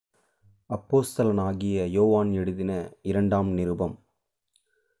அப்போஸ்தலனாகிய யோவான் எழுதின 2ஆம் நிருபம்.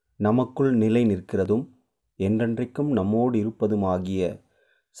 நமக்குள் நிலை நிற்கிறதும் என்றென்றைக்கும் நம்மோடு இருப்பதுமாகிய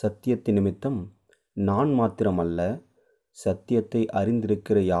சத்தியத்தின் நிமித்தம் நான் மாத்திரமல்ல, சத்தியத்தை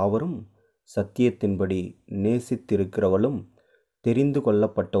அறிந்திருக்கிற யாவரும் சத்தியத்தின்படி நேசித்திருக்கிறவளும் தெரிந்து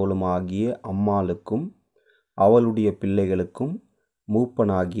கொள்ளப்பட்டவளுமாகிய அம்மாளுக்கும் அவளுடைய பிள்ளைகளுக்கும்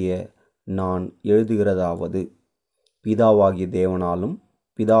மூப்பனாகிய நான் எழுதுகிறதாவது, பிதாவாகிய தேவனாலும்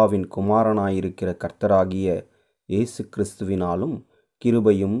பிதாவின் குமாரனாயிருக்கிற கர்த்தராகிய இயேசு கிறிஸ்துவினாலும்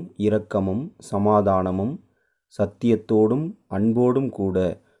கிருபையும் இரக்கமும் சமாதானமும் சத்தியத்தோடும் அன்போடும் கூட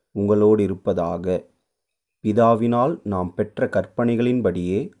உங்களோடு இருப்பதாக. பிதாவினால் நாம் பெற்ற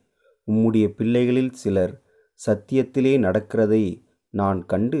கற்பனைகளின்படியே உம்முடைய பிள்ளைகளில் சிலர் சத்தியத்திலே நடக்கிறதை நான்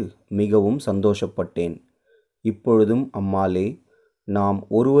கண்டு மிகவும் சந்தோஷப்பட்டேன். இப்பொழுதும் அம்மாளே, நாம்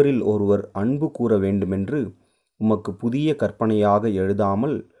ஒருவரில் ஒருவர் அன்பு கூற வேண்டுமென்று உமக்கு புதிய கற்பனையாக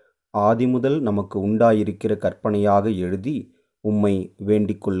எழுதாமல் ஆதிமுதல் நமக்கு உண்டாயிருக்கிற கற்பனையாக எழுதி உம்மை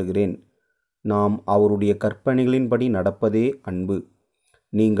வேண்டிக் கொள்ளுகிறேன். நாம் அவருடைய கற்பனைகளின்படி நடப்பதே அன்பு.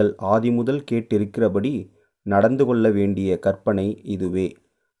 நீங்கள் ஆதிமுதல் கேட்டிருக்கிறபடி நடந்து கொள்ள வேண்டிய கற்பனை இதுவே.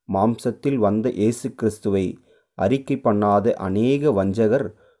 மாம்சத்தில் வந்த இயேசு கிறிஸ்துவை அறிக்கை பண்ணாத அநேக வஞ்சகர்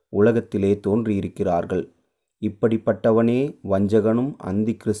உலகத்திலே தோன்றியிருக்கிறார்கள். இப்படிப்பட்டவனே வஞ்சகனும்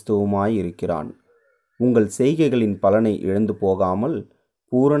அந்தி கிறிஸ்துவுமாயிருக்கிறான். உங்கள் செய்கைகளின் பலனை இழந்து போகாமல்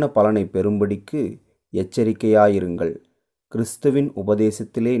பூரண பலனை பெறும்படிக்கு எச்சரிக்கையாயிருங்கள். கிறிஸ்துவின்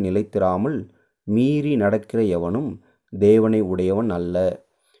உபதேசத்திலே நிலைத்திராமல் மீறி நடக்கிற எவனும் தேவனை உடையவன் அல்ல.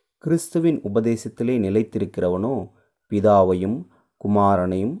 கிறிஸ்துவின் உபதேசத்திலே நிலைத்திருக்கிறவனோ பிதாவையும்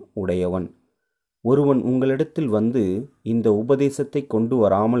குமாரனையும் உடையவன். ஒருவன் உங்களிடத்தில் வந்து இந்த உபதேசத்தை கொண்டு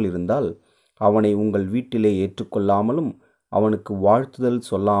வராமல் இருந்தால் அவனை உங்கள் வீட்டிலே ஏற்றுக்கொள்ளாமலும் அவனுக்கு வாழ்த்துதல்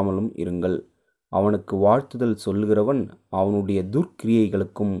சொல்லாமலும் இருங்கள். அவனுக்கு வாழ்த்துதல் சொல்லுகிறவன் அவனுடைய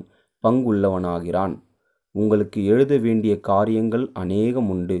துர்க்கிரியைகளுக்கும் பங்குள்ளவனாகிறான். உங்களுக்கு எழுத வேண்டிய காரியங்கள் அநேகம்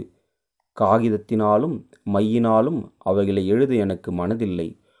உண்டு. காகிதத்தினாலும் மையினாலும் அவைகளை எழுத எனக்கு மனதில்லை.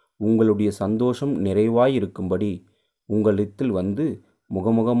 உங்களுடைய சந்தோஷம் நிறைவாயிருக்கும்படி உங்களிடத்தில் வந்து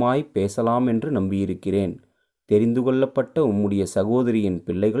முகமுகமாய் பேசலாம் என்று நம்பியிருக்கிறேன். தெரிந்து கொள்ளப்பட்ட உம்முடைய சகோதரியின்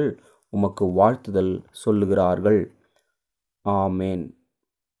பிள்ளைகள் உமக்கு வாழ்த்துதல் சொல்லுகிறார்கள். ஆமேன்.